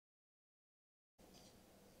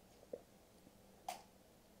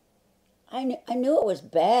I knew it was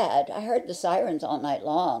bad. I heard the sirens all night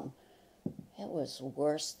long. It was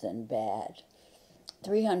worse than bad.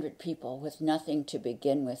 300 people with nothing to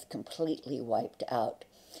begin with, completely wiped out.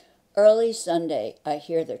 Early Sunday, I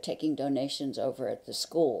hear they're taking donations over at the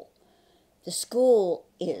school. The school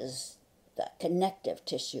is the connective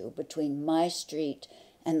tissue between my street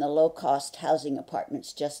and the low-cost housing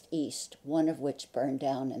apartments just east, one of which burned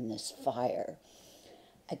down in this fire.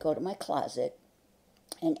 I go to my closet,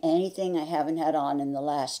 and anything I haven't had on in the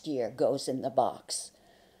last year goes in the box.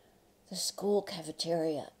 The school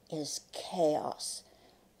cafeteria is chaos.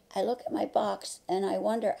 I look at my box and I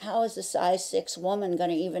wonder, how is a size 6 woman going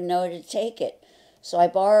to even know to take it? So I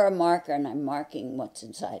borrow a marker and I'm marking what's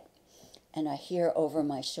inside. And I hear over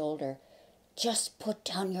my shoulder, just put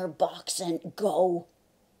down your box and go.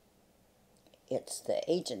 It's the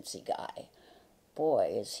agency guy.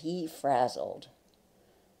 Boy, is he frazzled.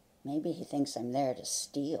 Maybe he thinks I'm there to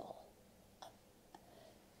steal.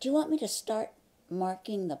 Do you want me to start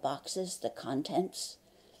marking the boxes, the contents?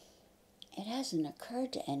 It hasn't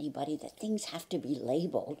occurred to anybody that things have to be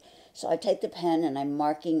labeled. So I take the pen and I'm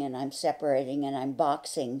marking and I'm separating and I'm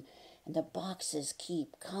boxing, and the boxes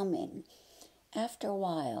keep coming. After a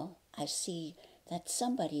while, I see that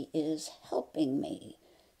somebody is helping me.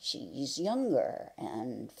 She's younger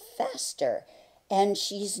and faster, and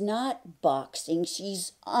she's not boxing,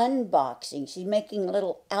 she's unboxing. She's making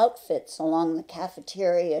little outfits along the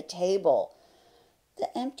cafeteria table.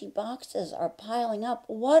 The empty boxes are piling up.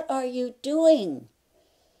 What are you doing?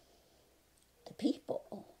 The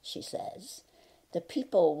people, she says, the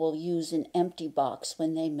people will use an empty box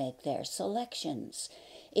when they make their selections.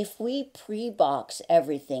 If we pre-box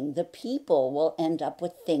everything, the people will end up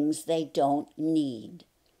with things they don't need.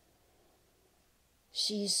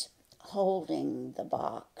 She's holding the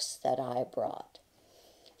box that I brought.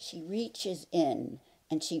 She reaches in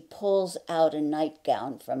and she pulls out a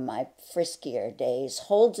nightgown from my friskier days,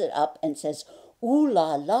 holds it up and says, "Ooh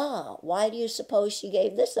la la, why do you suppose she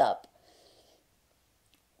gave this up?"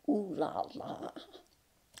 Ooh la la.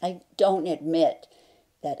 I don't admit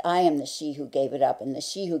that I am the she who gave it up, and the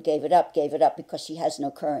she who gave it up because she has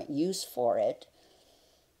no current use for it.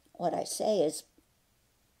 What I say is,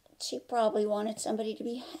 she probably wanted somebody to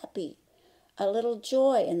be happy, a little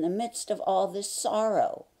joy in the midst of all this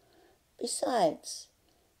sorrow. Besides,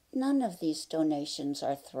 none of these donations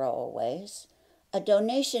are throwaways. A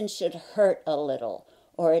donation should hurt a little,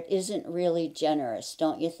 or it isn't really generous,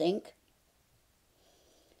 don't you think?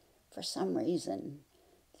 For some reason,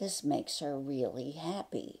 this makes her really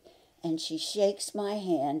happy, and she shakes my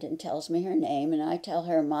hand and tells me her name, and I tell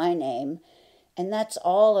her my name, and that's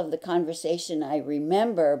all of the conversation I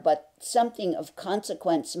remember, but something of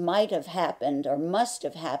consequence might have happened or must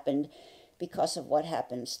have happened because of what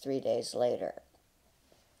happens 3 days later.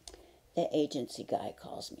 The agency guy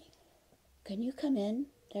calls me. "Can you come in?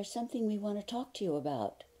 There's something we want to talk to you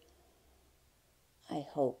about." I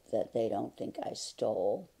hope that they don't think I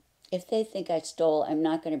stole. If they think I stole, I'm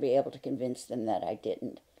not going to be able to convince them that I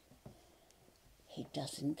didn't. He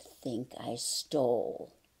doesn't think I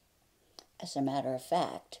stole. As a matter of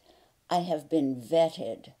fact, I have been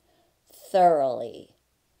vetted thoroughly.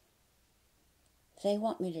 They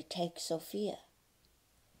want me to take Sophia.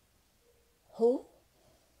 Who?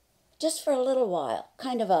 Just for a little while,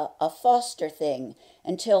 kind of a foster thing,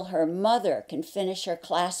 until her mother can finish her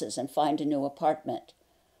classes and find a new apartment.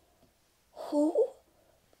 Who?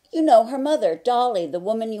 You know, her mother, Dolly, the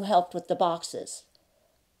woman you helped with the boxes.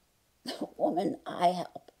 The woman I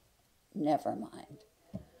help. Never mind.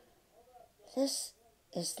 This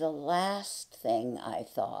is the last thing I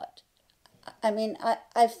thought.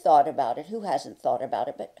 I've thought about it. Who hasn't thought about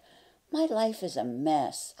it? But my life is a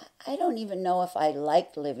mess. I don't even know if I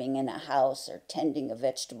like living in a house or tending a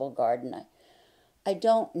vegetable garden. I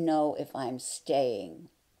don't know if I'm staying.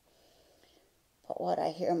 But what I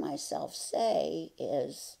hear myself say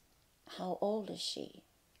is, how old is she?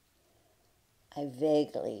 I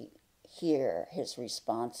vaguely hear his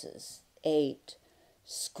responses. 8,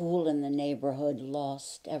 school in the neighborhood,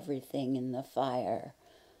 lost everything in the fire.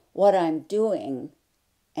 What I'm doing,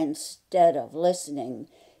 instead of listening,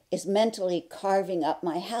 is mentally carving up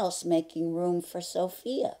my house, making room for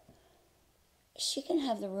Sophia. She can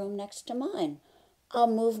have the room next to mine. I'll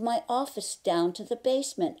move my office down to the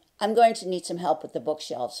basement. I'm going to need some help with the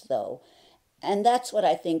bookshelves, though. And that's what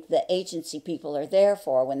I think the agency people are there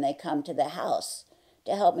for when they come to the house,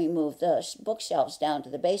 to help me move the bookshelves down to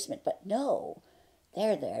the basement. But no,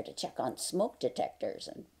 they're there to check on smoke detectors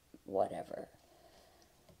and whatever.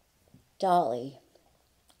 Dolly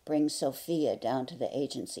brings Sophia down to the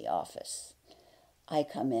agency office. I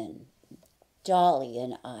come in. Dolly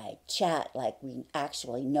and I chat like we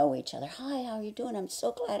actually know each other. Hi, how are you doing? I'm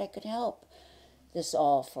so glad I could help. This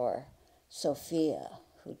all for Sophia,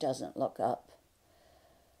 who doesn't look up.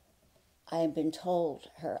 I have been told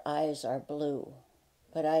her eyes are blue,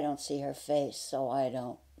 but I don't see her face, so I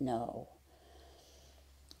don't know.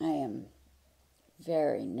 I am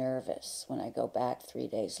very nervous when I go back 3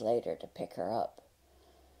 days later to pick her up.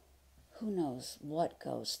 Who knows what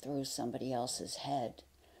goes through somebody else's head,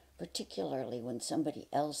 particularly when somebody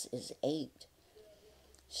else is 8.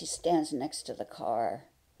 She stands next to the car,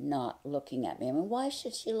 not looking at me. I mean, why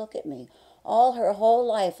should she look at me? All her whole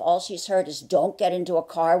life, all she's heard is, don't get into a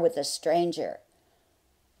car with a stranger.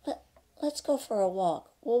 Let's go for a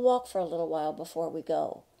walk. We'll walk for a little while before we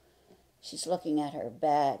go. She's looking at her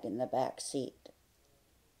bag in the back seat.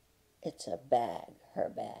 It's a bag, her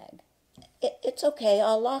bag. It's okay,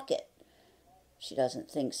 I'll lock it. She doesn't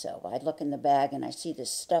think so. I look in the bag and I see this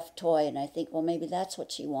stuffed toy and I think, well, maybe that's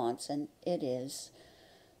what she wants, and it is.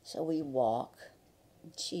 So we walk.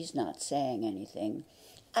 She's not saying anything.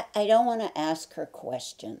 I don't want to ask her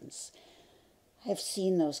questions. I've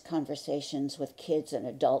seen those conversations with kids and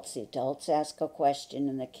adults. The adults ask a question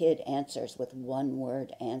and the kid answers with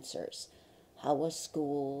one-word answers. How was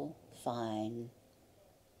school? Fine.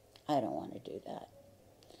 I don't want to do that.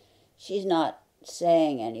 She's not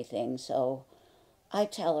saying anything, so I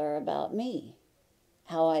tell her about me,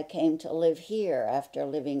 how I came to live here after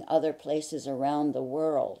living other places around the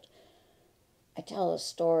world. I tell a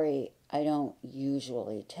story I don't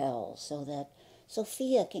usually tell so that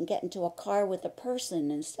Sophia can get into a car with a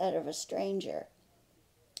person instead of a stranger.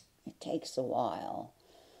 It takes a while.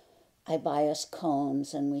 I buy us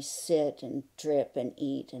cones and we sit and drip and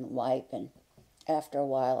eat and wipe, and after a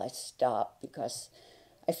while I stop because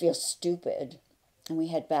I feel stupid, and we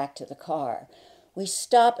head back to the car. We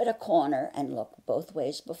stop at a corner and look both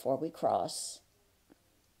ways before we cross.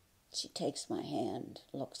 She takes my hand,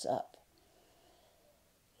 looks up.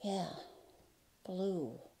 Yeah,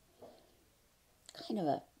 blue. Kind of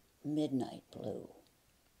a midnight blue.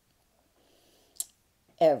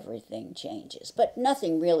 Everything changes, but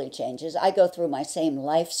nothing really changes. I go through my same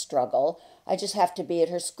life struggle. I just have to be at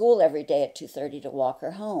her school every day at 2:30 to walk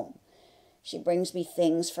her home. She brings me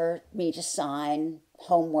things for me to sign,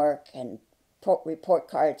 homework and report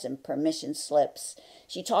cards and permission slips.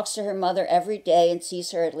 She talks to her mother every day and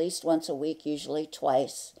sees her at least once a week, usually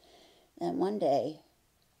twice. And one day,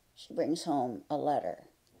 she brings home a letter,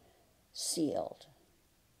 sealed.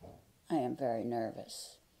 I am very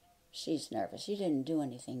nervous. She's nervous. You didn't do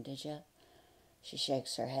anything, did you? She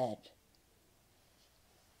shakes her head.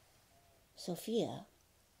 Sophia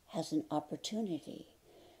has an opportunity.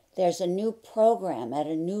 There's a new program at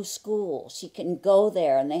a new school. She can go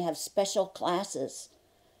there and they have special classes.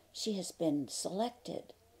 She has been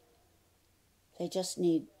selected. They just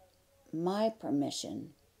need my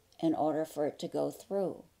permission in order for it to go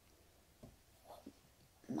through.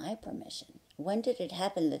 My permission? When did it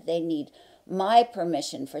happen that they need my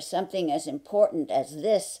permission for something as important as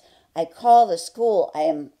this? I call the school. I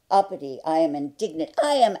am uppity. I am indignant.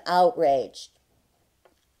 I am outraged.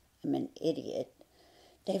 I'm an idiot.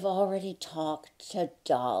 They've already talked to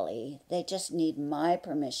Dolly. They just need my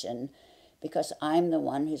permission because I'm the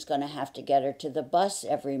one who's going to have to get her to the bus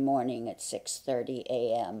every morning at 6:30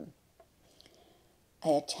 a.m. I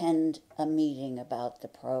attend a meeting about the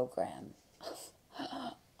program.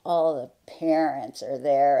 All the parents are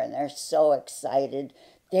there and they're so excited.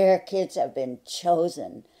 Their kids have been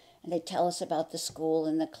chosen. And they tell us about the school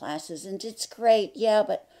and the classes, and it's great. Yeah,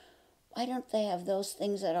 but why don't they have those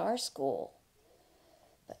things at our school?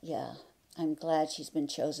 But yeah, I'm glad she's been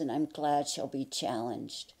chosen. I'm glad she'll be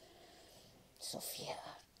challenged. Sophia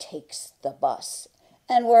takes the bus.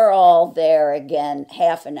 And we're all there again,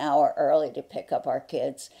 half an hour early to pick up our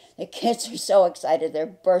kids. The kids are so excited, they're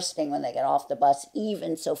bursting when they get off the bus.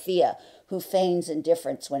 Even Sophia, who feigns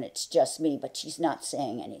indifference when it's just me, but she's not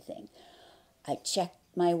saying anything. I check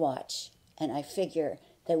my watch, and I figure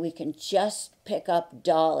that we can just pick up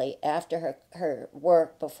Dolly after her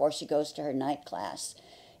work before she goes to her night class.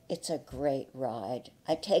 It's a great ride.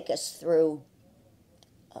 I take us through,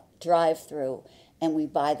 drive-through, and we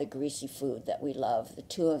buy the greasy food that we love. The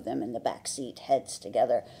two of them in the back seat, heads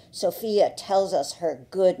together. Sophia tells us her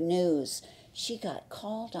good news. She got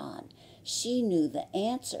called on. She knew the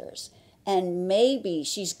answers. And maybe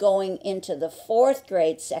she's going into the 4th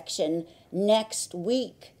grade section next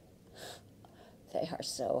week. They are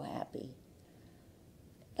so happy.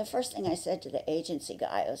 The first thing I said to the agency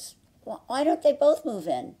guy was, why don't they both move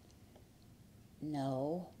in?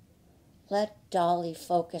 No. Let Dolly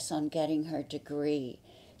focus on getting her degree.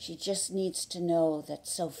 She just needs to know that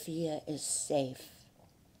Sophia is safe.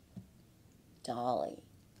 Dolly.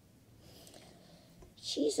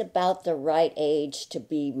 She's about the right age to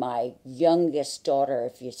be my youngest daughter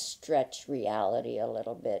if you stretch reality a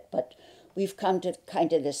little bit, but we've come to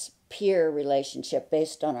kind of this peer relationship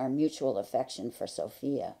based on our mutual affection for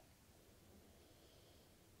Sophia.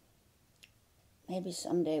 Maybe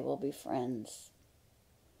someday we'll be friends.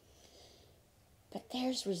 But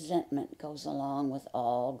there's resentment goes along with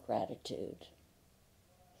all gratitude.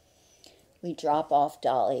 We drop off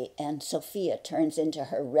Dolly, and Sophia turns into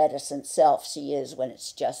her reticent self she is when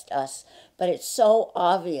it's just us. But it's so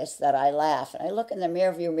obvious that I laugh. And I look in the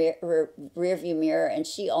rearview mirror, and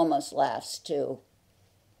she almost laughs too.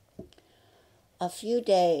 A few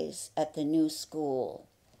days at the new school,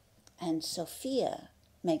 and Sophia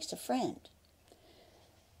makes a friend.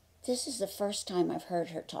 This is the first time I've heard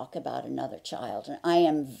her talk about another child, and I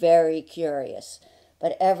am very curious,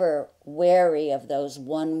 but ever wary of those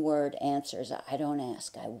one-word answers. I don't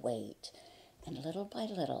ask, I wait. And little by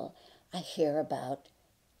little, I hear about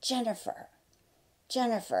Jennifer.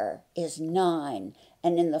 Jennifer is 9,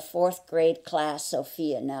 and in the 4th grade class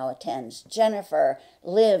Sophia now attends. Jennifer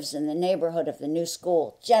lives in the neighborhood of the new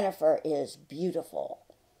school. Jennifer is beautiful.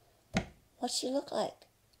 What's she look like?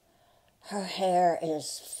 Her hair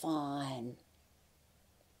is fine.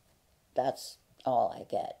 That's all I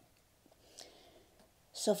get.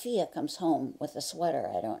 Sophia comes home with a sweater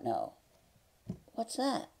I don't know. What's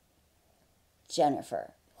that?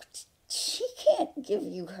 Jennifer. She can't give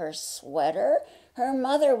you her sweater. Her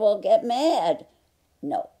mother will get mad.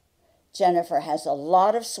 No. Jennifer has a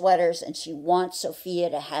lot of sweaters and she wants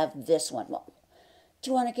Sophia to have this one. Well,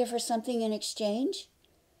 do you want to give her something in exchange?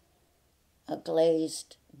 A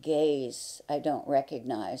glazed gaze I don't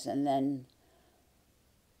recognize, and then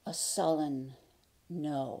a sullen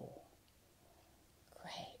no.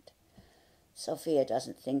 Great. Sophia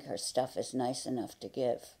doesn't think her stuff is nice enough to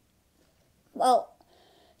give. Well,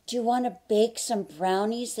 do you want to bake some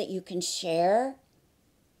brownies that you can share?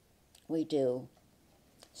 We do.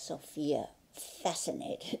 Sophia,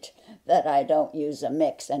 fascinated that I don't use a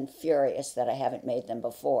mix and furious that I haven't made them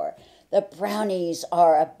before. The brownies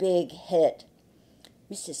are a big hit.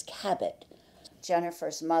 Mrs. Cabot,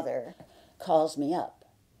 Jennifer's mother, calls me up.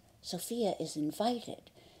 Sophia is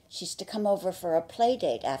invited. She's to come over for a play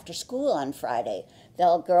date after school on Friday.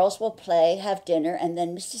 The girls will play, have dinner, and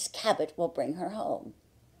then Mrs. Cabot will bring her home.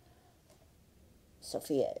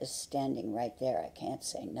 Sophia is standing right there. I can't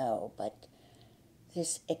say no, but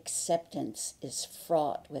this acceptance is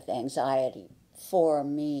fraught with anxiety for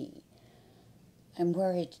me. I'm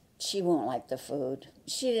worried she won't like the food.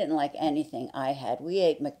 She didn't like anything I had. We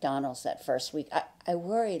ate McDonald's that first week. I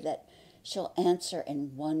worry that she'll answer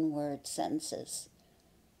in one-word sentences.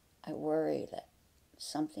 I worry that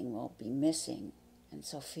something will be missing and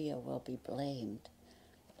Sophia will be blamed.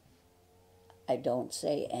 I don't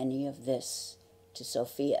say any of this to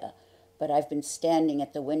Sophia, but I've been standing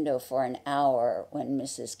at the window for an hour when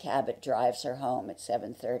Mrs. Cabot drives her home at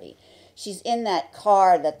 7:30. She's in that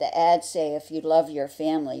car that the ads say if you love your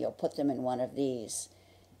family, you'll put them in one of these.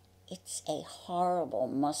 It's a horrible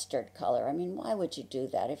mustard color. I mean, why would you do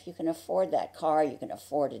that? If you can afford that car, you can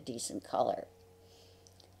afford a decent color.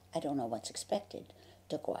 I don't know what's expected.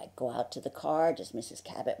 Do I go out to the car? Does Mrs.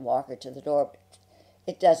 Cabot walk her to the door?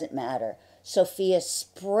 It doesn't matter. Sophia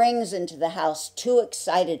springs into the house, too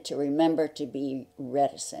excited to remember to be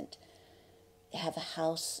reticent. They have a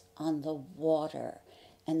house on the water,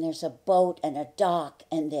 and there's a boat and a dock,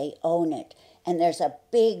 and they own it. And there's a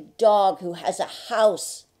big dog who has a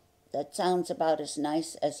house that sounds about as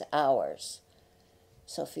nice as ours.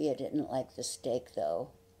 Sophia didn't like the steak, though.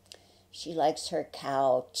 She likes her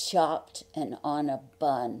cow chopped and on a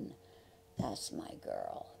bun. That's my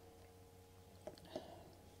girl.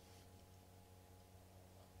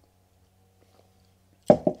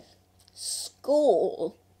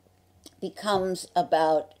 School becomes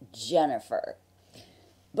about Jennifer.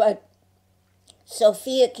 But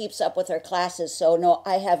Sophia keeps up with her classes, so no,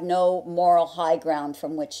 I have no moral high ground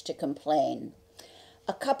from which to complain.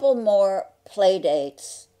 A couple more play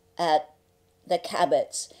dates at the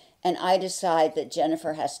Cabots, and I decide that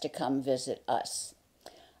Jennifer has to come visit us.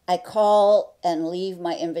 I call and leave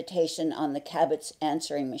my invitation on the Cabot's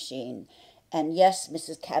answering machine, and yes,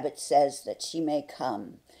 Mrs. Cabot says that she may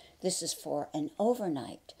come. This is for an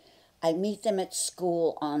overnight. I meet them at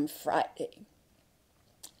school on Friday.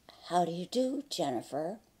 How do you do,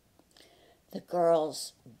 Jennifer? The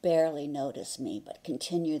girls barely notice me, but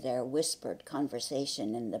continue their whispered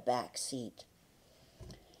conversation in the back seat.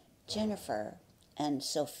 Jennifer and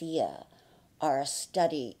Sophia are a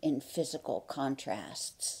study in physical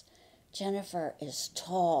contrasts. Jennifer is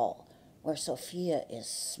tall, where Sophia is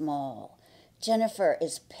small. Jennifer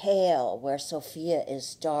is pale, where Sophia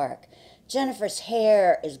is dark. Jennifer's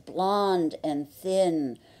hair is blonde and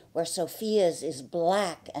thin, where Sophia's is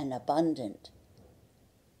black and abundant.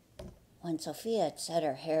 When Sophia had said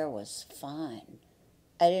her hair was fine,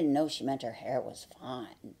 I didn't know she meant her hair was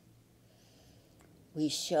fine. We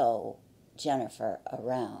show Jennifer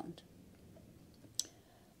around.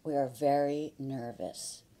 We are very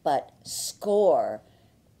nervous, but score!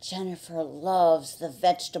 Jennifer loves the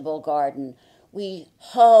vegetable garden. We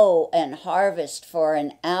hoe and harvest for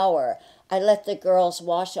an hour. I let the girls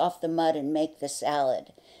wash off the mud and make the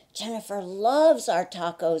salad. Jennifer loves our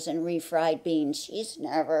tacos and refried beans. She's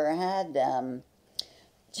never had them.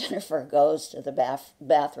 Jennifer goes to the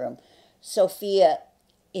bathroom. Sophia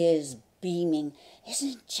is beaming.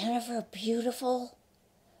 Isn't Jennifer beautiful?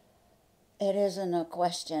 It isn't a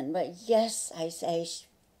question, but yes, I say, she's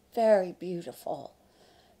very beautiful.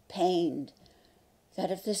 Pained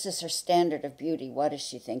that if this is her standard of beauty, what does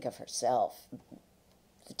she think of herself?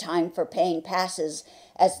 The time for pain passes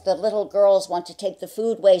as the little girls want to take the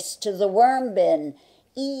food waste to the worm bin.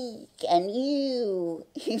 Eek and ew,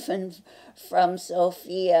 even from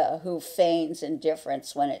Sophia, who feigns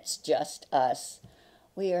indifference when it's just us.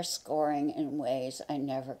 We are scoring in ways I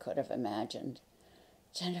never could have imagined.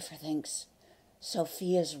 Jennifer thinks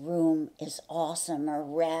Sophia's room is awesome or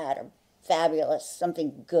rad or fabulous,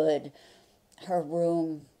 something good. Her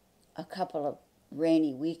room, a couple of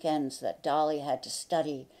rainy weekends that Dolly had to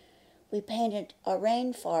study, we painted a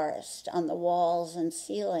rainforest on the walls and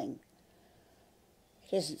ceiling.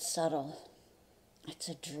 It isn't subtle. It's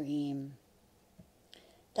a dream.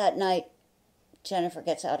 That night, Jennifer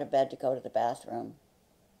gets out of bed to go to the bathroom.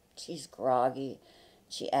 She's groggy.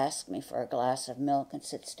 She asks me for a glass of milk and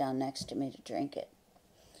sits down next to me to drink it.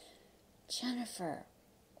 Jennifer,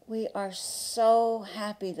 we are so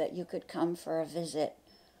happy that you could come for a visit.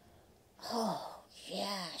 Oh,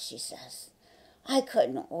 yeah, she says. I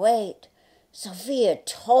couldn't wait. Sophia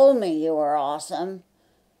told me you were awesome.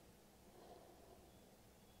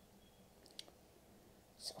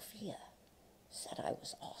 Sophia said I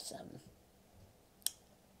was awesome.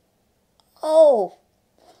 Oh,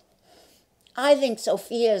 I think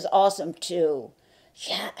Sophia is awesome too.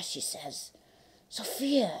 Yeah, she says.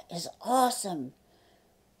 Sophia is awesome.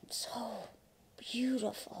 So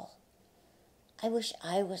beautiful. I wish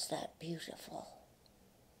I was that beautiful.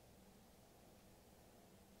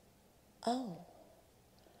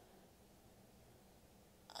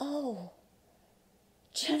 Oh,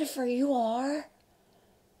 Jennifer, you are?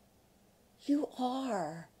 You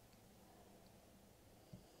are.